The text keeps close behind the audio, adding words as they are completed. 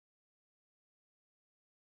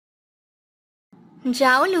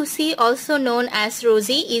Zhao Lusi, also known as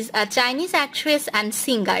Rosy, is a Chinese actress and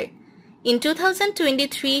singer. In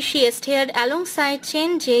 2023, she starred alongside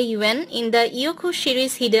Chen Zheyuan in the Youku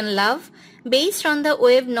series Hidden Love, based on the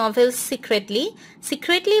web novel Secretly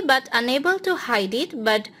but Unable to Hide It,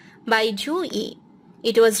 but by Zhu Yi.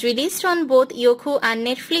 It was released on both Youku and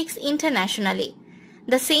Netflix internationally.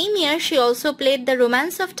 The same year, she also played The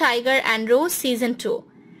Romance of Tiger and Rose Season 2.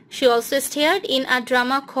 She also starred in a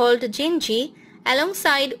drama called Genji,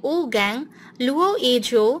 alongside Wu Gang, Luo Yi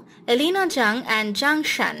Zhou, Alina Zhang and Jiang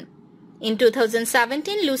Shan. In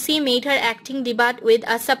 2017, Lucy made her acting debut with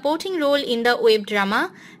a supporting role in the web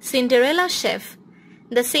drama Cinderella Chef.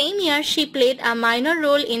 The same year, she played a minor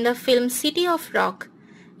role in the film City of Rock.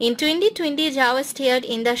 In 2020, Zhao starred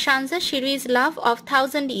in the Shanzha series Love of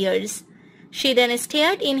Thousand Years. She then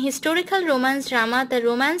starred in historical romance drama The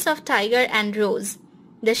Romance of Tiger and Rose.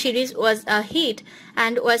 The series was a hit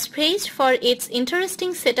and was praised for its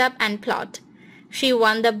interesting setup and plot. She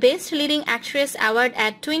won the Best Leading Actress award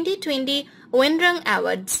at 2020 Wenrang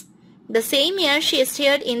Awards. The same year, she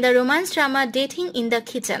starred in the romance drama Dating in the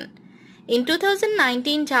Kitchen. In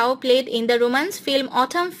 2019, Zhao played in the romance film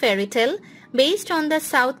Autumn Fairy Tale, based on the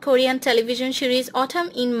South Korean television series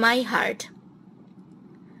Autumn in My Heart.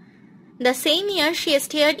 The same year, she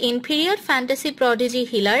starred in period fantasy prodigy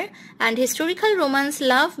Healer and historical romance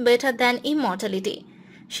Love Better Than Immortality.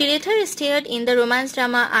 She later starred in the romance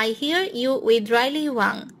drama I Hear You with Riley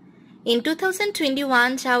Wang. In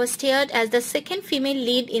 2021, Zhao starred as the second female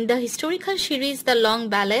lead in the historical series The Long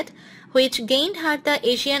Ballet, which gained her the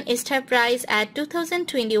Asian Star Prize at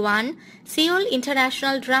 2021 Seoul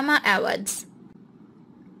International Drama Awards.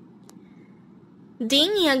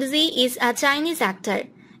 Ding Yuxi is a Chinese actor.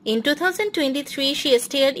 In 2023, she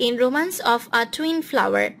starred in Romance of a Twin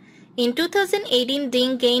Flower. In 2018,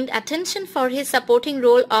 Ding gained attention for his supporting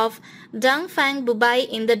role of Dongfang Bubai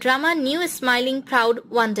in the drama New Smiling Proud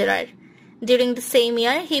Wanderer. During the same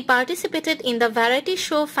year, he participated in the variety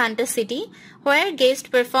show PhantaCity, where guests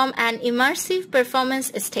perform an immersive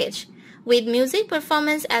performance stage, with music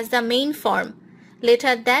performance as the main form.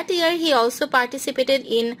 Later that year, he also participated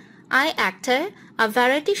in I Actor, a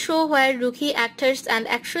variety show where rookie actors and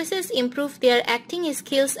actresses improve their acting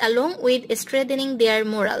skills along with strengthening their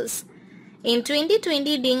morals. In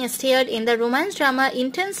 2020, Ding starred in the romance drama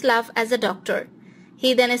Intense Love as a doctor.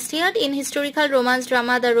 He then starred in historical romance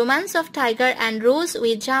drama The Romance of Tiger and Rose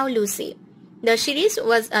with Zhao Lusi. The series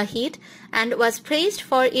was a hit and was praised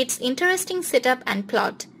for its interesting setup and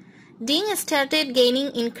plot. Ding started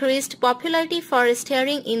gaining increased popularity for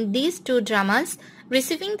starring in these two dramas,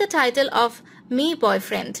 receiving the title of Me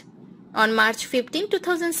Boyfriend. On March 15,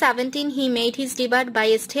 2017, he made his debut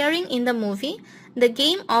by starring in the movie The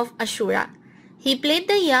Game of Ashura. He played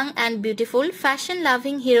the young and beautiful,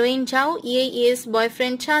 fashion-loving heroine Zhao Yi's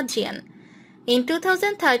boyfriend Cha Jian. In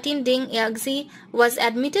 2013, Ding Yuxi was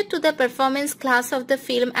admitted to the performance class of the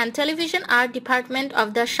Film and Television Art Department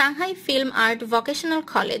of the Shanghai Film Art Vocational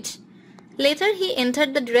College. Later, he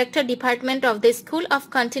entered the Director Department of the School of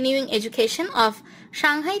Continuing Education of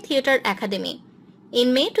Shanghai Theatre Academy.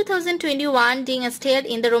 In May 2021, Ding starred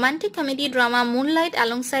in the romantic comedy drama Moonlight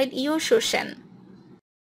alongside Yo Shen.